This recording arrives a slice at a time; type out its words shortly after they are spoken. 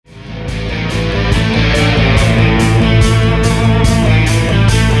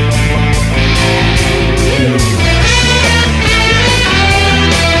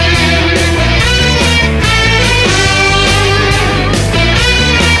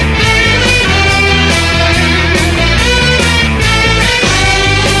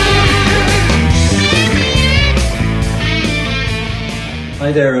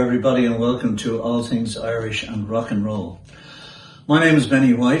Hi there everybody and welcome to All Things Irish and Rock and Roll. My name is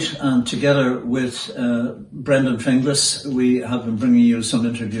Benny White and together with Brendan Finglas we have been bringing you some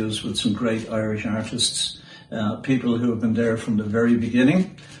interviews with some great Irish artists, people who have been there from the very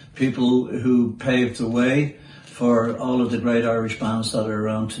beginning, people who paved the way for all of the great Irish bands that are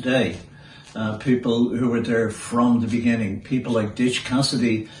around today. People who were there from the beginning, people like Ditch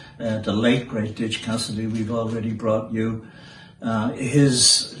Cassidy, the late great Ditch Cassidy, we've already brought you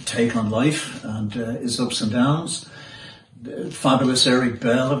his take on life and his ups and downs. Fabulous Eric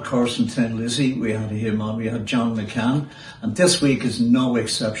Bell, of course, from Tin Lizzy, we had him on, we had John McCann, and this week is no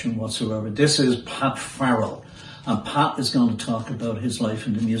exception whatsoever. This is Pat Farrell, and Pat is going to talk about his life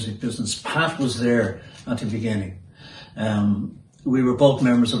in the music business. Pat was there at the beginning. We were both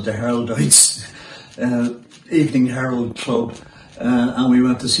members of the Heraldites Evening Herald Club, and we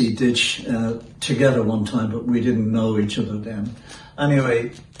went to see Ditch together one time, but we didn't know each other then.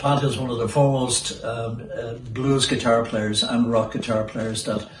 Anyway, Pat is one of the foremost blues guitar players and rock guitar players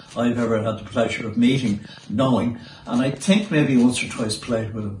that I've ever had the pleasure of meeting, knowing, and I think maybe once or twice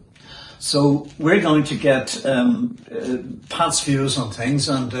played with him. So we're going to get Pat's views on things,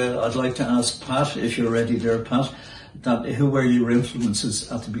 and I'd like to ask Pat, if you're ready there, Pat, who were your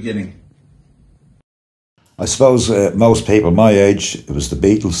influences at the beginning? I suppose most people my age, it was the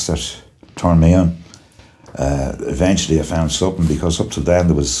Beatles that turned me on. Eventually I found something, because up to then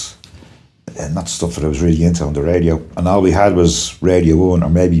there was not stuff that I was really into on the radio, and all we had was Radio 1 or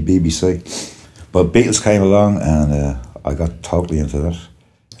maybe BBC. But Beatles came along and I got totally into that,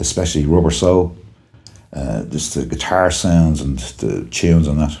 especially Rubber Soul. Just the guitar sounds and the tunes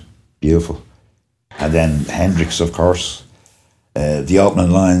on that, beautiful. And then Hendrix, of course. The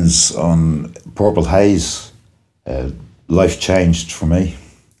opening lines on Purple Haze, life changed for me.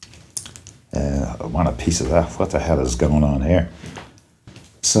 I want a piece of that. What the hell is going on here?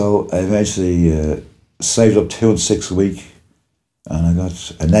 So I eventually saved up 2 and 6 a week, and I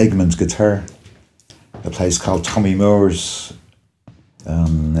got an Eggman's guitar, a place called Tommy Moore's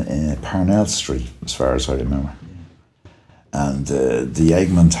on Parnell Street, as far as I remember. And the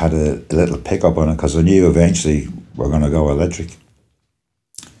Eggman had a little pickup on it, because I knew eventually we're going to go electric.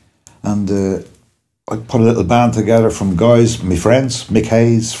 And I put a little band together from guys, my friends, Mick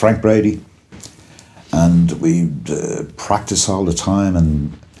Hayes, Frank Brady, and we'd practice all the time,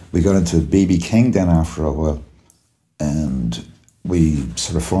 and we got into B.B. King then after a while, and we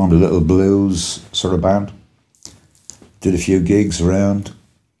sort of formed a little blues sort of band, did a few gigs around,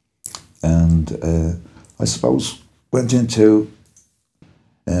 and I suppose went into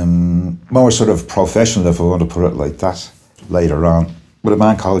more sort of professional, if I want to put it like that, later on, with a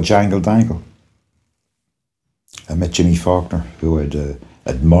man called Jangle Dangle. I met Jimmy Faulkner, who I'd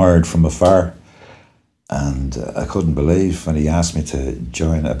admired from afar, and I couldn't believe when he asked me to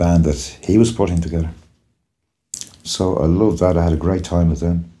join a band that he was putting together. So I loved that. I had a great time with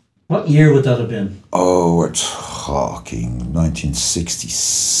them. What year would that have been? Oh, we're talking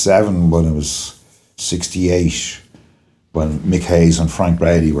 1967, when it was 68, when Mick Hayes and Frank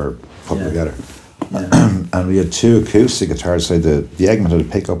Brady were put together. Yeah. And we had 2 acoustic guitars, so the Eggman had a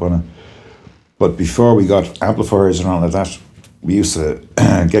pickup on it. But before we got amplifiers and all of that, we used to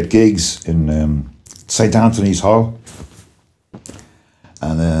get gigs in St. Anthony's Hall.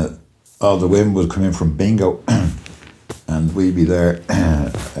 And all the women would come in from bingo, and we'd be there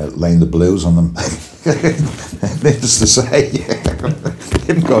laying the blues on them. Needless to say,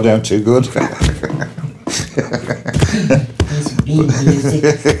 didn't go down too good.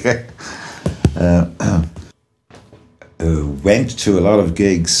 Went to a lot of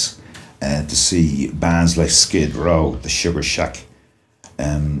gigs to see bands like Skid Row, the Sugar Shack.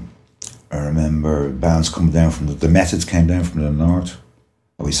 I remember bands coming down from the Methods came down from the north.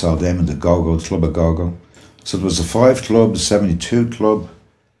 And we saw them in the Go-Go, Club of Go-Go. So there was a 5 Club, 72 Club,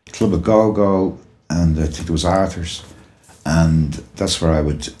 Club of Go-Go, and I think it was Arthur's. And that's where I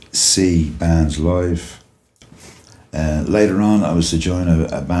would see bands live. Later on, I was to join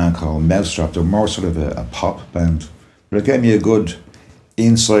a band called Mousetrap. They were more sort of a pop band. But it gave me a good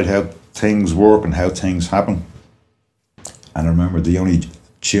insight how things work and how things happen. And I remember the only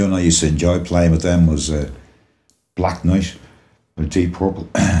tune I used to enjoy playing with them was Black Knight with Deep Purple.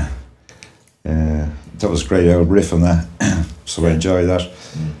 That was a great old riff on that, so I enjoyed that.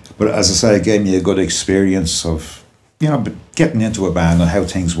 But as I say, it gave me a good experience of, getting into a band and how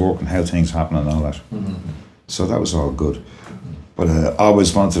things work and how things happen and all that. So that was all good. But I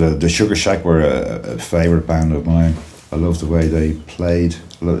always wanted the Sugar Shack were a favourite band of mine. I loved the way they played.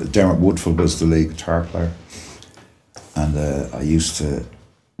 Dermot Woodfull was the lead guitar player. And I used to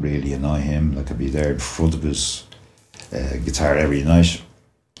really annoy him. I could be there in front of his guitar every night.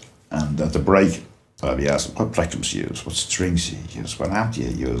 And at the break, I'd be asking, what practice do you use? What strings do you use? What amp do you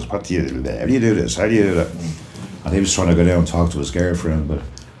use? What do you do there? How do you do this? How do you do that? And he was trying to go down and talk to his girlfriend, but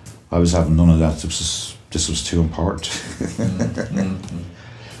I was having none of that. This was too important.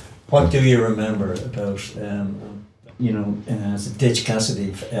 What do you remember about, Ditch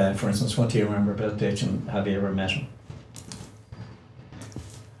Cassidy, for instance? What do you remember about Ditch, and have you ever met him?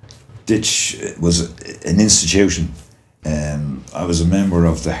 Ditch was an institution. I was a member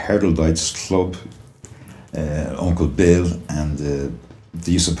of the Heraldites Club, Uncle Bill, and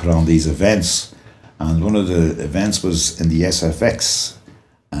they used to put on these events. And one of the events was in the SFX,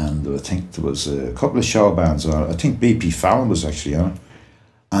 and I think there was a couple of show bands on. I think BP Fallon was actually on.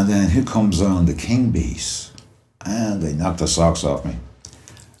 And then who comes on? The King Bees. And they knocked the socks off me.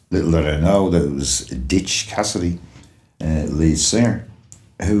 Little did I know that it was Ditch Cassidy, lead singer,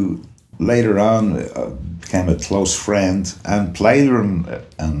 who later on became a close friend and played with him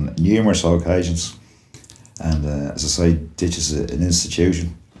on numerous occasions. And as I say, Ditch is an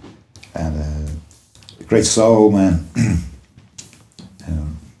institution and a great soul, man.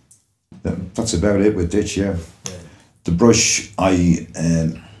 That's about it with Ditch, yeah. The Brush,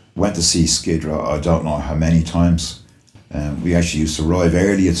 I went to see Skid Row, I don't know how many times. We actually used to arrive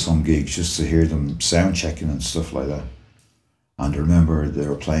early at some gigs just to hear them sound checking and stuff like that. And I remember they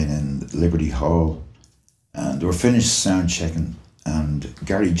were playing in Liberty Hall and they were finished sound checking and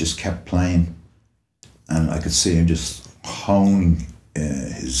Gary just kept playing and I could see him just honing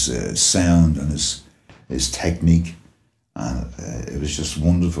his sound and his technique. And it was just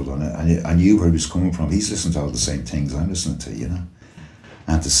wonderful, and I knew where he was coming from. He's listening to all the same things I'm listening to, you know.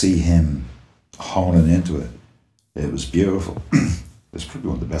 And to see him honing into it, it was beautiful. It was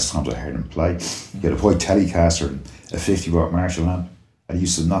probably one of the best times I heard him play. He had a white Telecaster and a 50-watt Marshall amp, and he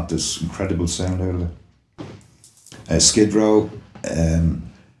used to knock this incredible sound out of it. Skid Row,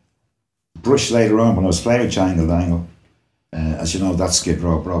 Brush later on, when I was playing with Jangle Dangle, as you know, that Skid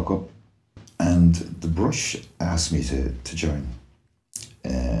Row broke up. And the Brush asked me to join.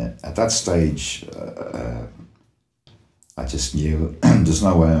 At that stage, I just knew there's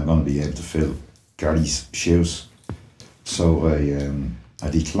no way I'm going to be able to fill Gary's shoes. So I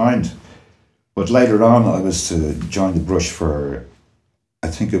declined. But later on, I was to join the Brush for, I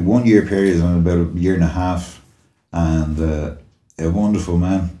think, a 1 year period and about a year and a half. And a wonderful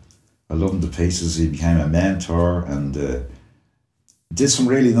man. I love him to pieces. He became a mentor and did some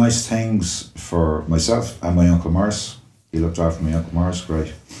really nice things for myself and my Uncle Morris. He looked after my Uncle Morris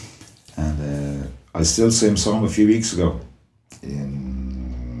great. And I still saw him a few weeks ago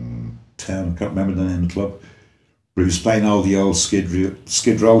in town. I can't remember the name of the club. But he was playing all the old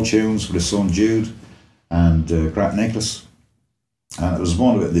Skid Row tunes with his son Jude and Grant Nicholas. And it was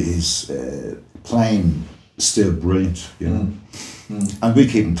one of his playing still brilliant, you know. And we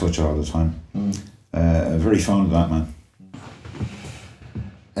keep in touch all the time. Very fond of that man.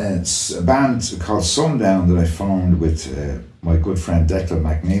 It's a band called Sundown that I formed with my good friend Declan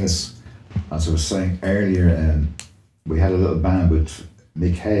McNeilis. As I was saying earlier, we had a little band with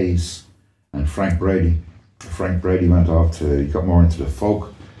Mick Hayes and Frank Brady. Frank Brady went off he got more into the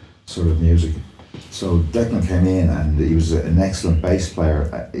folk sort of music. So Declan came in and he was an excellent bass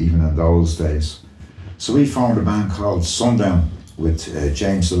player even in those days. So we formed a band called Sundown with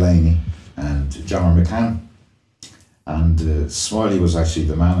James Delaney and John McCann. And Smiley was actually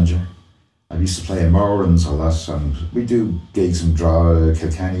the manager. I used to play in Morans a lot, and we do gigs in Draw,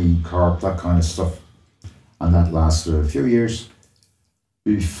 Kilkenny, Cork, that kind of stuff. And that lasted a few years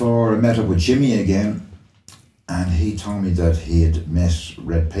before I met up with Jimmy again, and he told me that he had met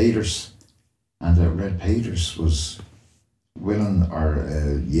Red Peters, and that Red Peters was willing,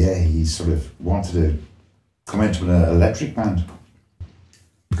 he sort of wanted to come into an electric band.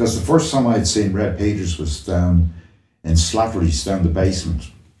 Because the first time I'd seen Red Peters was down in Slattery's, down the basement,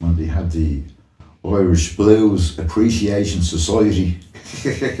 when they had the Irish Blues Appreciation Society.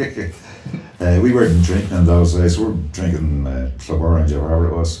 We weren't drinking in those days, we were drinking Club Orange or whatever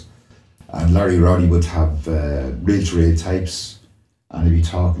it was. And Larry Roddy would have reel-to-reel tapes and he'd be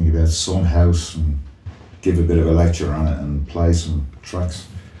talking about Sun House and give a bit of a lecture on it and play some tracks.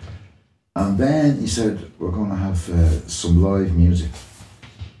 And then he said, we're going to have some live music.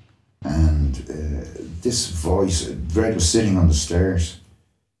 And this voice, Red was sitting on the stairs,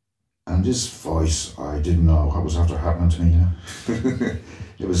 and this voice, I didn't know what was after happening to me, you know.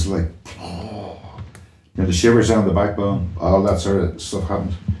 It was like, the shivers down the backbone, all that sort of stuff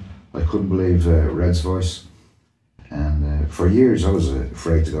happened. I couldn't believe Red's voice. And for years I was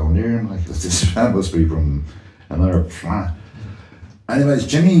afraid to go near him, like, this man must be from another planet. Anyways,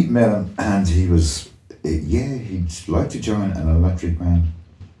 Jimmy met him, and he was, he'd like to join an electric band.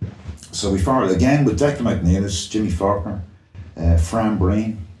 So we followed again with Declan McNeilis, Jimmy Faulkner, Fran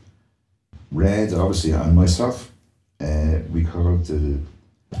Breen, Red, obviously, and myself. We called the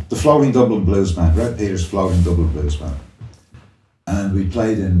Floating Dublin Blues Band, Red Peter's Floating Dublin Blues Band. And we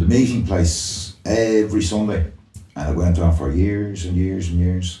played in the meeting place every Sunday. And it went on for years and years and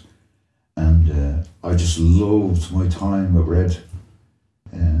years. And I just loved my time with Red.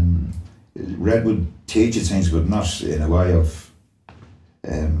 Red would teach you things, but not in a way of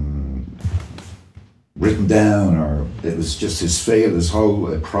written down, or it was just his feel, his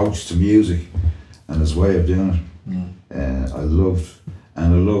whole approach to music and his way of doing it. I loved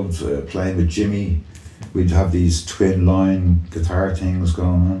playing with Jimmy. We'd have these twin line guitar things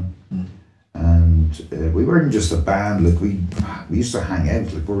going on, and we weren't just a band. Like we used to hang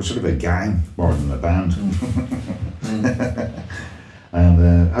out. Like we were sort of a gang more than a band, and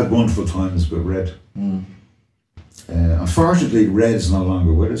had wonderful times with Red. Unfortunately, Red's no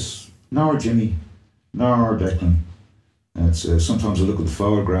longer with us. Nor Jimmy, nor Declan. It's sometimes I look at the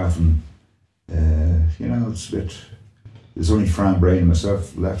photograph and it's a bit. There's only Fran Breen and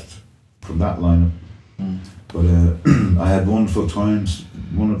myself left from that lineup. But I had wonderful times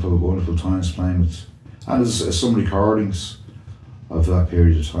playing with. And there's some recordings of that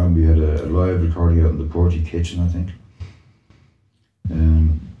period of time. We had a live recording out in the Porty Kitchen, I think.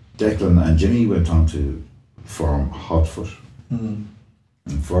 Declan and Jimmy went on to form Hotfoot.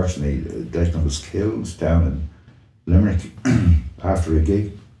 Unfortunately, Declan was killed down in Limerick after a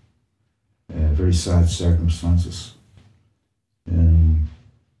gig. Very sad circumstances.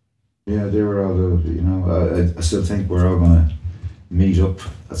 Yeah, they were all the, I still think we're all going to meet up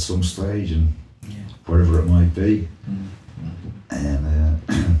at some stage, and wherever it might be. And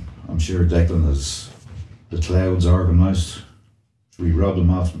I'm sure Declan has the clouds organised. We robbed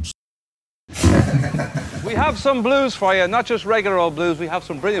them off them. We have some blues for you, not just regular old blues, we have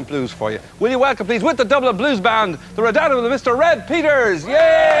some brilliant blues for you. Will you welcome, please, with the Dublin Blues Band, the redoubtable Mr. Red Peters.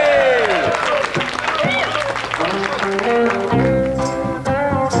 Yay!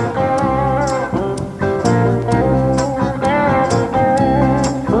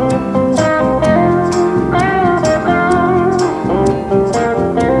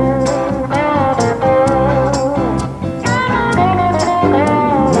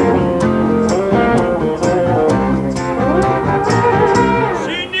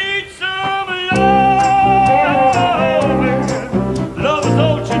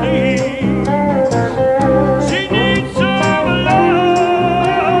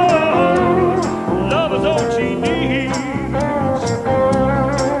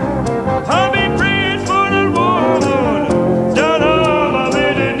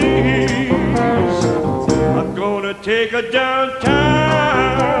 Take her downtown,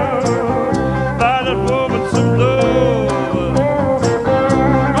 buy that woman some love.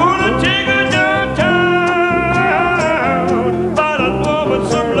 Gonna take her downtown, buy that woman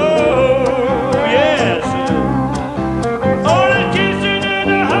some love. Yes, all the kissing and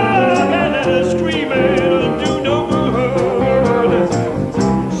the hugging and the screaming will do no good.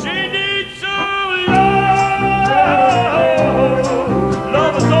 She needs some love.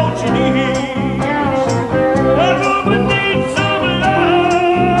 Love is all she needs.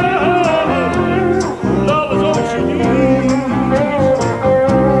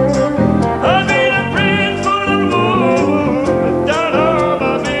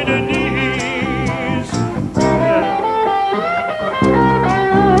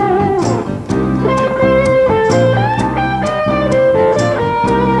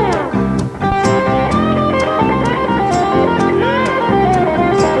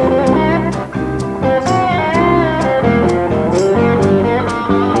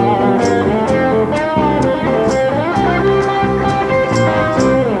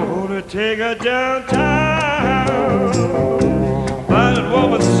 Take her downtown, buy that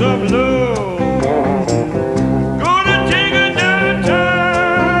woman some love. Gonna take her downtown,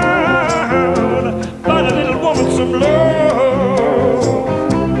 buy that little woman some love.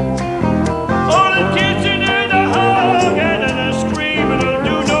 All the kissing and the hugging and the screaming will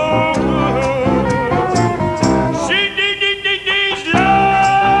do no good. She needs love.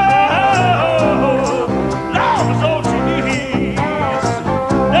 Love is all she needs.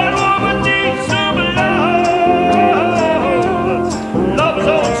 That woman needs some love. Love is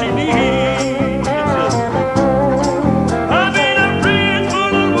all she needs.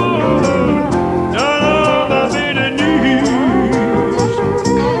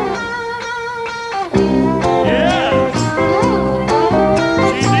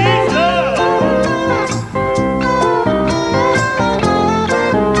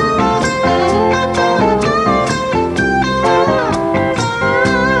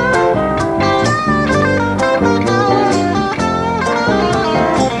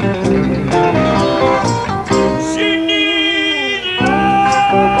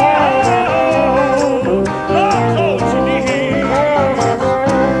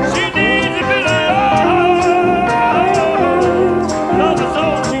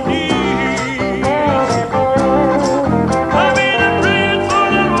 what she needs. I've been praying for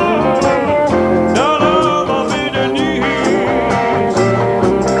the woman down on my bended knees.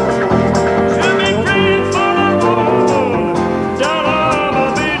 I've been praying for the woman down on my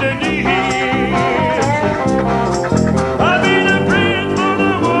bended knees. I've been praying for the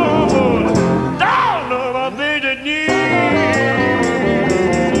woman down on my bended knees.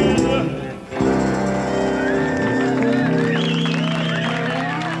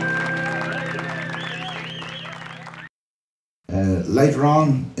 Later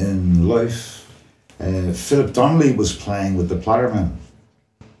on in life, Philip Donnelly was playing with the Plattermen,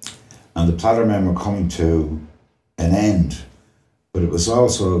 and the Plattermen were coming to an end, but it was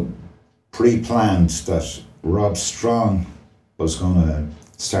also pre-planned that Rob Strong was going to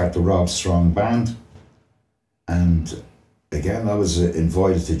start the Rob Strong Band, and again I was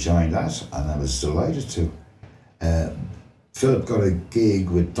invited to join that, and I was delighted to. Philip got a gig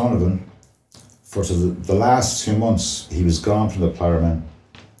with Donovan. For the last 2 months, he was gone from the Plattermen,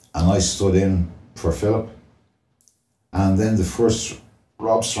 and I stood in for Philip. And then the first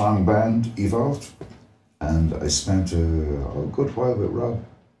Rob Strong Band evolved, and I spent a good while with Rob.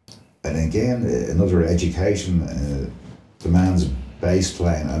 And again, another education, the man's bass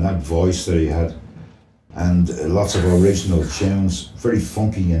playing and that voice that he had, and lots of original tunes, very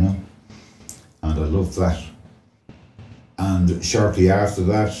funky, you know, and I loved that. And shortly after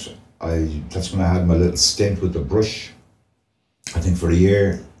that, that's when I had my little stint with the Brush, I think for a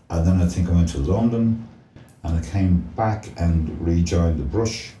year, and then I think I went to London, and I came back and rejoined the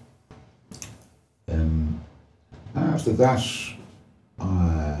Brush. After that,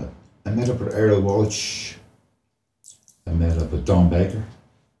 I met up with Errol Walsh, I met up with Don Baker,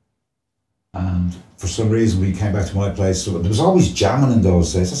 and for some reason we came back to my place. So there was always jamming in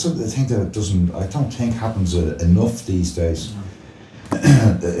those days. That's the thing that I don't think happens enough these days.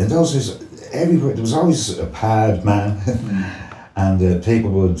 In those days, everywhere there was always a pad man, and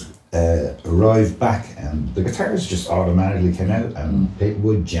people would arrive back, and the guitars just automatically came out, and people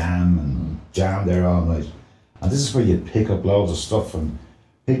would jam there all night. And this is where you'd pick up loads of stuff, and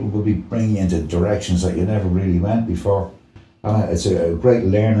people would be bringing you into directions that you never really went before. And it's a great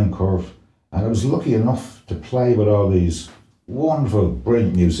learning curve. And I was lucky enough to play with all these wonderful,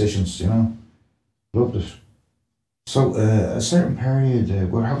 brilliant musicians, you know. Loved it. So a certain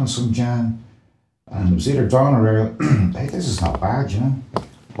period, we're having some jam, and it was either Don or Earl. Hey, this is not bad, you know.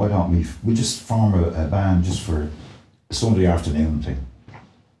 Why don't we just form a band just for a Sunday afternoon thing.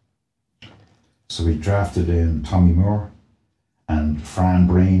 So we drafted in Tommy Moore and Fran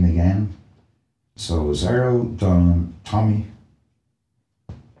Breen again. So it was Earl, Don, Tommy,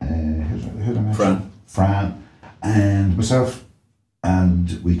 who did I mention? Fran, and myself,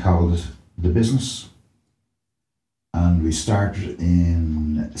 and we called it The Business. And we started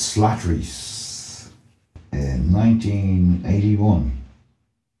in Slattery's in 1981,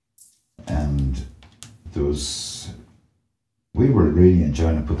 and we were really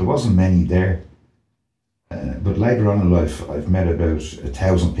enjoying it, but there wasn't many there. But later on in life, I've met about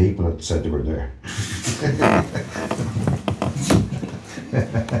 1,000 people that said they were there.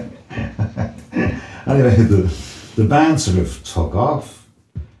 Anyway, the band sort of took off,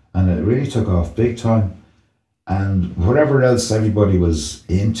 and it really took off big time. And whatever else everybody was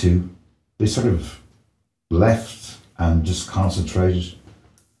into, they sort of left and just concentrated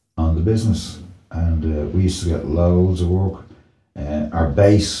on the business. And we used to get loads of work. Our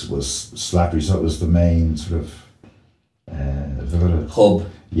base was Slattery, so it was the main sort of hub.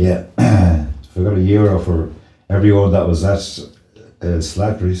 Yeah, if I got €1 for everyone that was at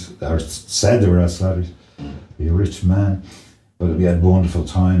Slattery's, or said they were at Slattery's, be a rich man. But we had wonderful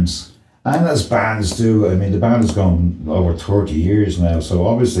times. And as bands do, I mean, the band has gone over 30 years now, so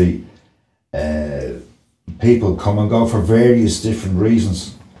obviously people come and go for various different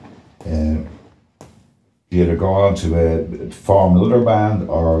reasons. You either go on to form another band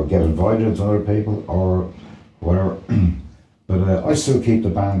or get invited to other people or whatever. But I still keep the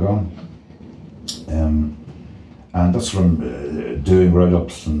band going. And that's what I'm doing right up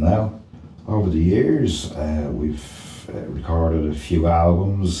to now. Over the years, we've recorded a few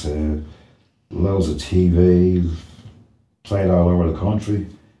albums, loads of TV, played all over the country.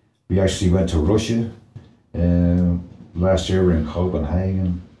 We actually went to Russia. Last year we were in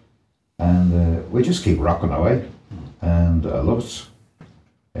Copenhagen. And we just keep rocking away. And I love it.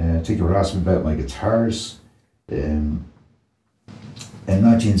 I think you were asking me about my guitars. In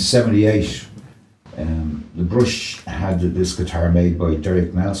 1978, the Brush had this guitar made by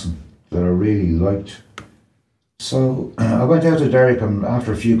Derek Nelson that I really liked. So I went out to Derek, and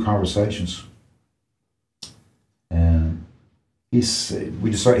after a few conversations, I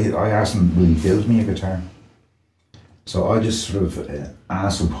asked him, will he build me a guitar? So I just sort of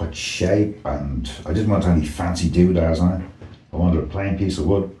asked him what shape, and I didn't want any fancy doodads on it. I wanted a plain piece of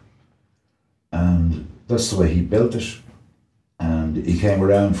wood. And that's the way he built it. And he came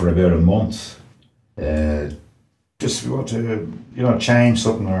around for about a month. Just if you want to, change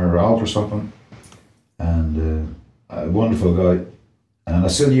something or alter something. And a wonderful guy. And I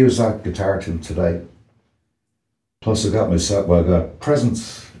still use that guitar to him today. Plus I got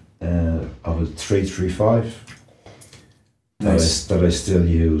presents of a 335 nice. that I still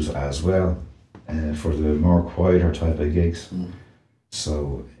use as well for the more quieter type of gigs.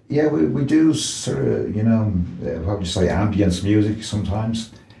 So yeah, we do sort of, what would you say, ambience music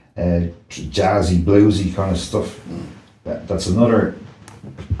sometimes, jazzy, bluesy kind of stuff. That's another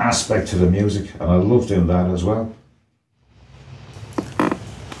aspect to the music, and I love doing that as well.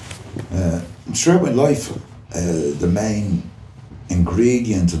 Throughout my life, the main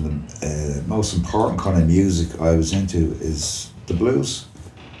ingredient and the most important kind of music I was into is the blues.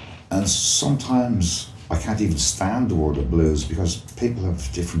 And sometimes I can't even stand the word of blues because people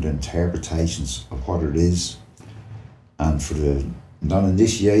have different interpretations of what it is. And for the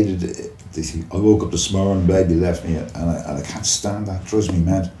non-initiated, they think, I woke up this morning, baby left me, and I can't stand that. It drives me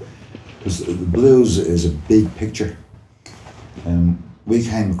mad. Because the blues is a big picture. And we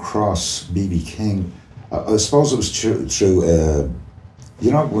came across B.B. King. I suppose it was through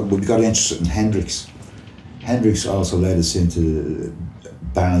when we got interested in Hendrix. Hendrix also led us into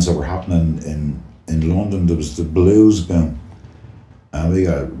bands that were happening in London. There was the blues boom, and we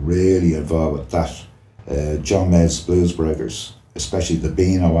got really involved with that. John Mayall's Blues Breakers, especially the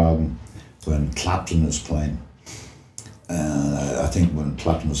Beano album, when Clapton was playing. I think when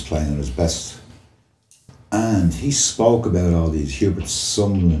Clapton was playing at his best. And he spoke about all these Hubert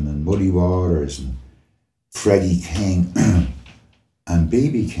Sumlin and Muddy Waters and Freddie King and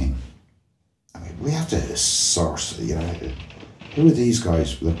B.B. King. I mean, we have to source, who are these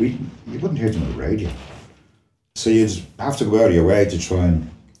guys? Like you wouldn't hear them on the radio. So you'd have to go out of your way to try and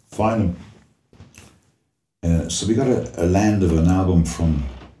find them. So we got a land of an album from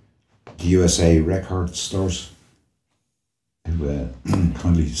the USA record stores who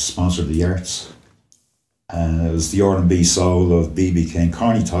kindly sponsored the arts. And it was the R&B soul of B.B. King,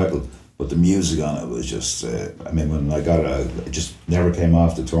 corny title, but the music on it was just, when I got it, it just never came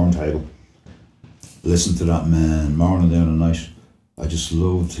off the turntable. Listened to that man morning, down and night. I just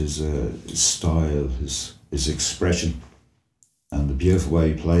loved his style, his expression, and the beautiful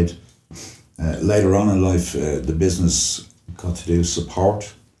way he played. Later on in life, the business got to do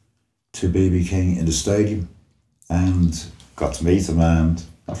support to B.B. King in the stadium, and got to meet him, and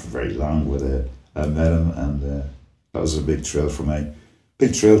not for very long, but I met him, and that was a big thrill for me.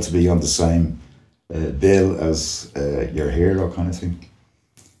 Big thrill to be on the same bill as your hero kind of thing.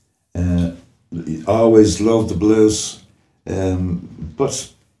 I always loved the blues,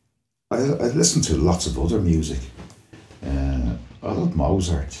 but I listened to lots of other music. I love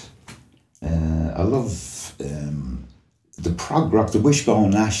Mozart. I love the prog rock, the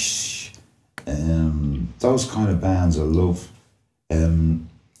Wishbone Ash, those kind of bands I love.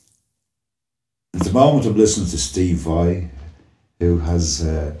 At the moment I'm listening to Steve Vai, who has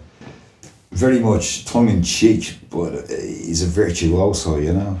very much tongue-in-cheek, but he's a virtuoso,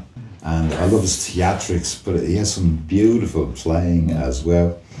 and I love his theatrics, but he has some beautiful playing as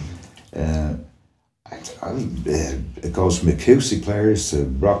well. It goes from acoustic players to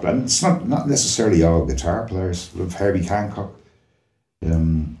rock, and it's not necessarily all guitar players. I love Herbie Hancock.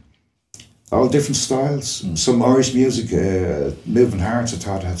 All different styles. Some Irish music, Moving Hearts, I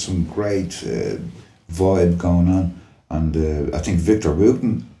thought had some great vibe going on, and I think Victor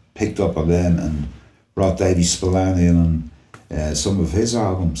Wooten picked up on them and brought Davy Spillane in on some of his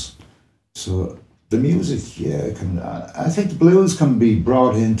albums. So the music, I think the blues can be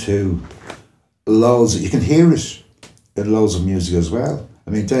brought into loads. You can hear it in loads of music as well.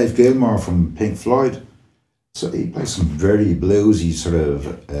 I mean, Dave Gilmour from Pink Floyd, so he plays some very bluesy sort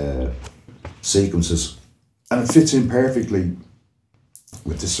of sequences, and it fits in perfectly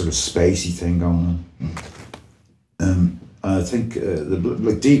with this sort of spacey thing going on. I think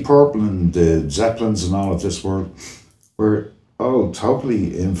like Deep Purple and the Zeppelins and all of this world were all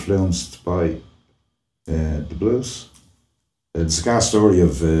totally influenced by the blues. It's a gas story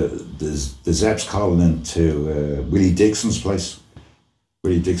of the Zeps calling into Willie Dixon's place.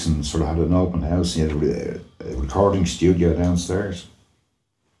 Willie Dixon sort of had an open house. He had a recording studio downstairs.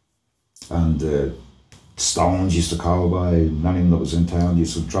 And Stones used to call by, anyone that was in town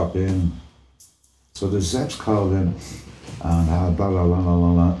used to drop in. So the Zeps called in and had blah, blah, blah, blah,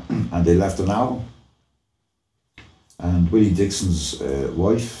 blah, blah, and they left an album. And Willie Dixon's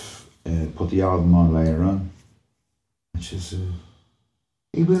wife put the album on later on. And she says,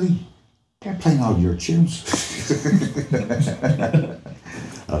 "Hey Willie, they're playing all your tunes."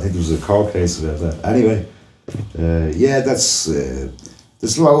 I think there was a court case about that. Anyway, yeah, that's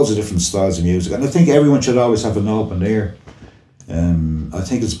there's loads of different styles of music, and I think everyone should always have an open ear. I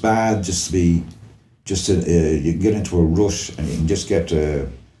think it's bad just to you can get into a rush and you can just get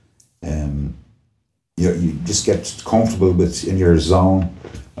you just get comfortable in your zone.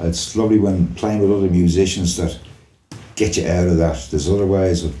 It's lovely when playing with other musicians that get you out of that. There's other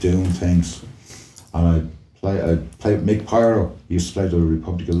ways of doing things, and I play with Mick Pyro. He used to play the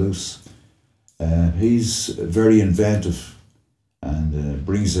Republic of Loose. He's very inventive and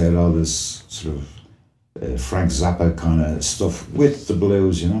brings out all this sort of Frank Zappa kind of stuff with the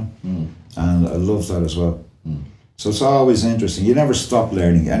blues, you know. And I love that as well. So it's always interesting. You never stop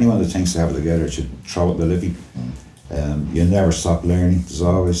learning. Anyone that thinks they have it together should throw it in the lippy. You never stop learning. There's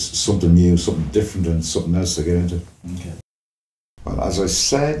always something new, something different, and something else to get into. Okay. Well, as I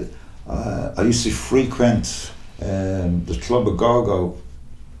said, I used to frequent the Club of Go-Go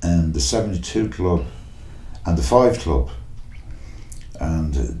and the 72 Club and the 5 Club.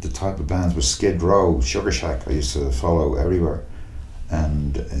 And the type of bands were Skid Row, Sugar Shack, I used to follow everywhere.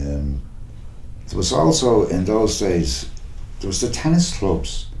 And there was also, in those days, there was the tennis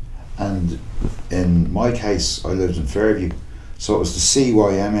clubs. And in my case, I lived in Fairview. So it was the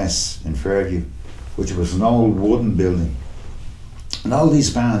CYMS in Fairview, which was an old wooden building. And all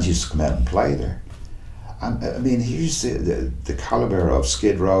these bands used to come out and play there. And I mean, here's the calibre of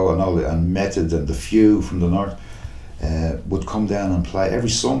Skid Row and Method and the Few from the north would come down and play every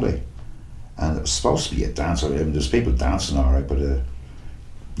Sunday. And it was supposed to be a dance. I mean, there's people dancing all right, but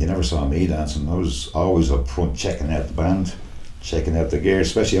you never saw me dancing. I was always up front checking out the band, checking out the gear,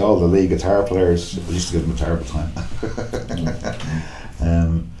 especially all the lead guitar players. We used to give them a terrible time.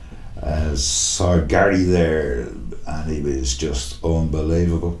 Saw Gary there, and he was just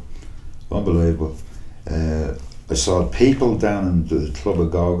unbelievable. I saw people down in the Club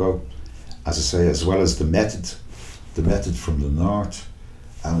of Go-Go, as I say, as well as the Method from the north.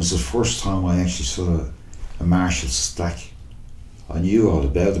 And it was the first time I actually saw a Marshall Stack. I knew all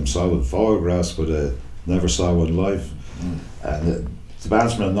about them, saw them in photographs, but never saw one live. And the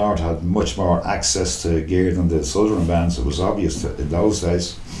bands from the north had much more access to gear than the southern bands. It was obvious in those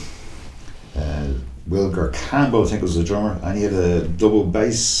days. Wilger Campbell, I think, was the drummer, and he had a double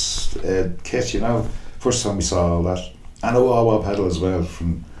bass kit, you know. First time we saw all that. And a wah-wah pedal as well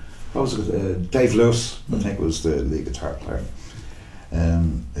from, what was it, Dave Lewis, I think was the lead guitar player.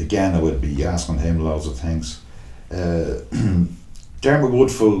 Again, I would be asking him loads of things. Dermot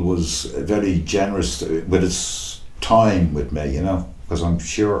Woodfull was very generous with his time with me, you know, because I'm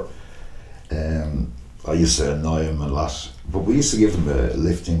sure I used to annoy him a lot, but we used to give them a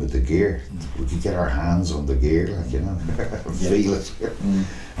lifting with the gear. We could get our hands on the gear, like, you know, feel it,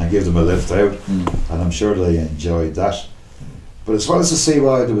 and give them a lift out, and I'm sure they enjoyed that. But as well as the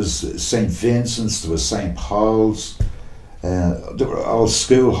CY, there was St. Vincent's, there was St. Paul's, there were all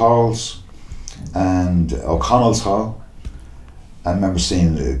school halls, and O'Connell's Hall. I remember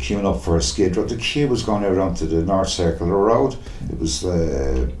seeing queuing up for a Skid Row. The queue was going out onto the North Circular Road. It was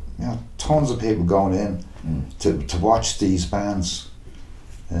tons of people going in to watch these bands.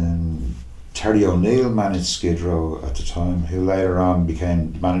 Terry O'Neill managed Skid Row at the time, who later on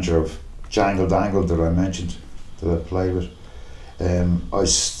became manager of Jangle Dangle that I mentioned, that I played with. I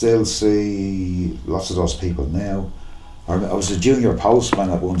still see lots of those people now. I was a junior postman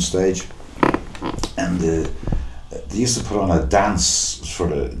at one stage, and they used to put on a dance for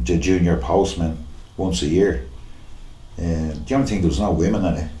the junior postmen once a year. The only thing, there was no women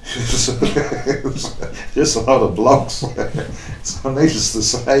in it. It was just a lot of blokes. So needless to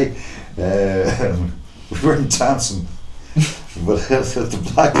say, we weren't dancing. But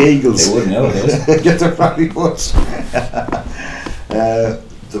the Black Eagles... They wouldn't know it. Yeah, they probably would.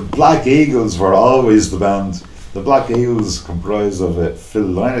 The Black Eagles were always the band. The Black Eagles comprised of Phil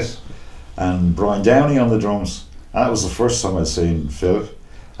Lynott and Brian Downey on the drums. And that was the first time I'd seen Phil,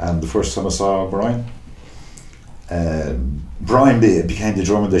 and the first time I saw Brian. Brian became the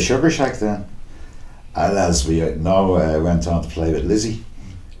drummer of the Sugar Shack then, and as we know, went on to play with Lizzie.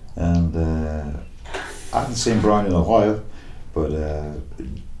 And I haven't seen Brian in a while, but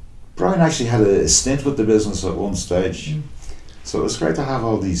Brian actually had a stint with the business at one stage. So it was great to have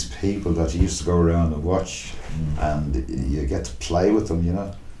all these people that you used to go around and watch, and you get to play with them, you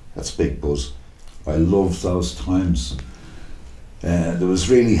know. That's a big buzz. I loved those times. There was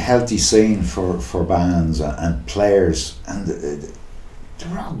really healthy scene for bands and players, and they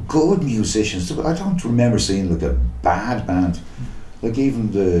were all good musicians. I don't remember seeing like a bad band. Like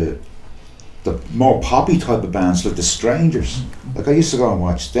even the more poppy type of bands, like the Strangers. Like I used to go and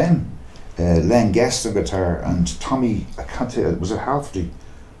watch them. Len Guest on guitar and Tommy, I can't tell you, was it Halfrey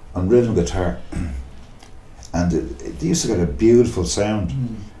on rhythm guitar. And they used to get a beautiful sound.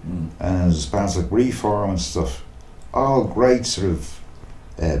 And there's bands like Reform and stuff. All great sort of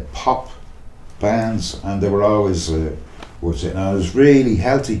pop bands, and they were always worth it. And it was really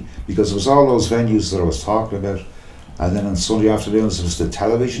healthy because it was all those venues that I was talking about. And then on Sunday afternoons it was the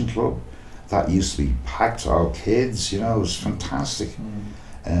television club. That used to be packed, all kids, you know, it was fantastic.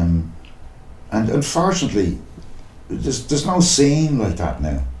 And unfortunately, there's no scene like that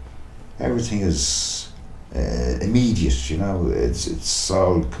now. Everything is immediate, you know. It's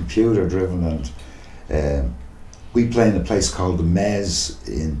all computer driven, and we play in a place called the Mez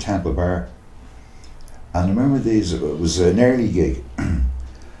in Temple Bar. And I remember these, it was an early gig,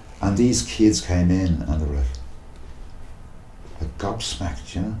 and these kids came in and they were like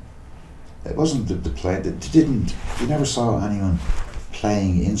gobsmacked, you know. It wasn't the play, you never saw anyone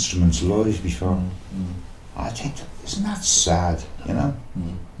playing instruments live before. I think, isn't that sad, you know?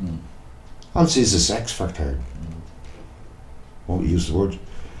 All it is this X Factor. Won't use the word.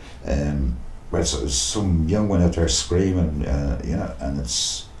 Where it's some young one out there screaming, you know, and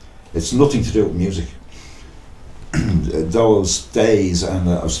it's nothing to do with music. Those days, and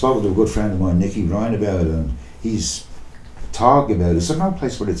I've spoken to a good friend of mine, Nicky Ryan, about it, and he's talking about it. Is there no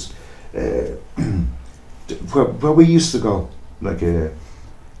place where it's where we used to go, like the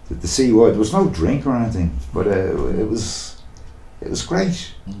CY? There was no drink or anything, but it was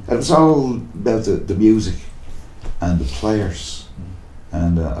great. It was all about the music and the players,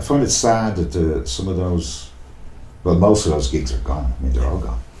 and I find it sad that some of those, well, most of those gigs are gone. I mean, they're all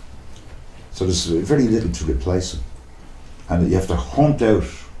gone. So there's very little to replace them, and you have to hunt out.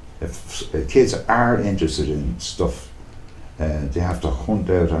 If kids are interested in stuff, they have to hunt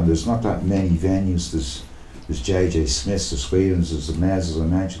out, and there's not that many venues. There's JJ Smith's, the Swedens, there's the Mez, as I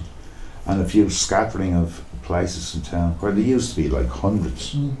mentioned, and a few scattering of places in town where there used to be like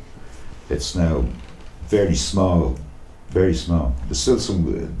hundreds. It's now very small, very small. There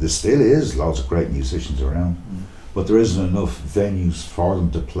still is lots of great musicians around, but there isn't enough venues for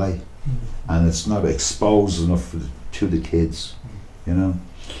them to play, and it's not exposed enough to the kids, you know.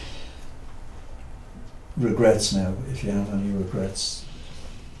 Regrets now, if you have any regrets?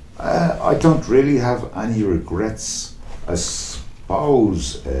 I don't really have any regrets. I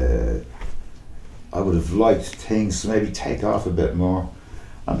suppose I would have liked things to maybe take off a bit more.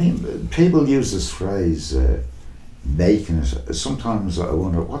 I mean, people use this phrase, making it. Sometimes I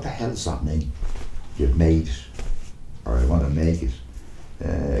wonder, what the hell does that mean? You've made it, or I want to make it.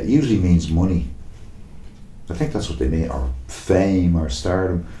 It usually means money. I think that's what they mean, or fame, or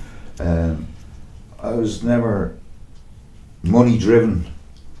stardom. I was never money driven,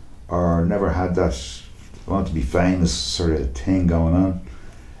 or never had that I want to be famous sort of thing going on.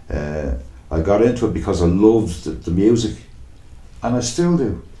 I got into it because I loved the music, and I still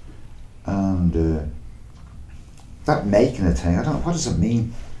do. And that making a thing, I don't know, what does it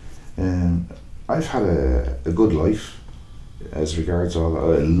mean? I've had a good life as regards all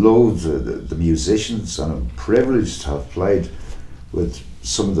that. I love the musicians, and I'm privileged to have played with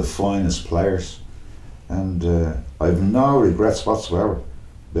some of the finest players. And I have no regrets whatsoever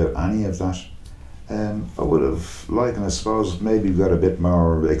about any of that. I would have liked, and I suppose maybe got a bit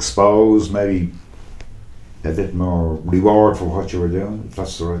more exposed, maybe a bit more reward for what you were doing, if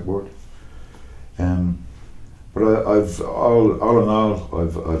that's the right word. But I've all in all,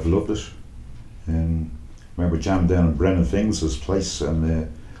 I've loved it. I remember jamming down in Brendan Finglas's place, and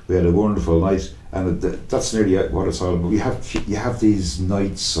we had a wonderful night. And that's nearly what it's all about. You have these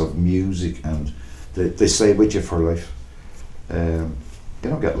nights of music, and they stay with you for life. You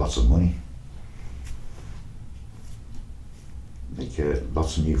don't get lots of money. Make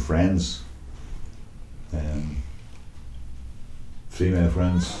lots of new friends, female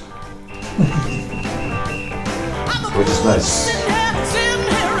friends, which is nice.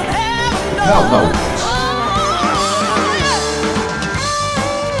 No.